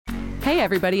Hey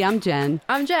everybody, I'm Jen.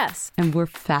 I'm Jess. And we're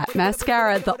Fat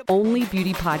Mascara, the only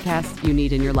beauty podcast you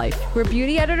need in your life. We're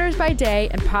beauty editors by day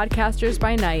and podcasters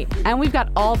by night. And we've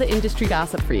got all the industry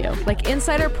gossip for you. Like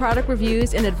insider product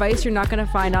reviews and advice you're not going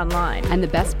to find online. And the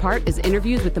best part is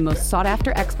interviews with the most sought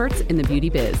after experts in the beauty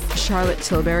biz. Charlotte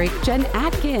Tilbury, Jen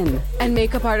Atkin, and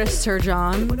makeup artist Sir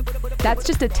John. That's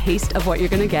just a taste of what you're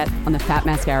going to get on the Fat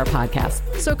Mascara podcast.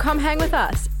 So come hang with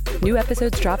us. New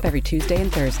episodes drop every Tuesday and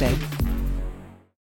Thursday.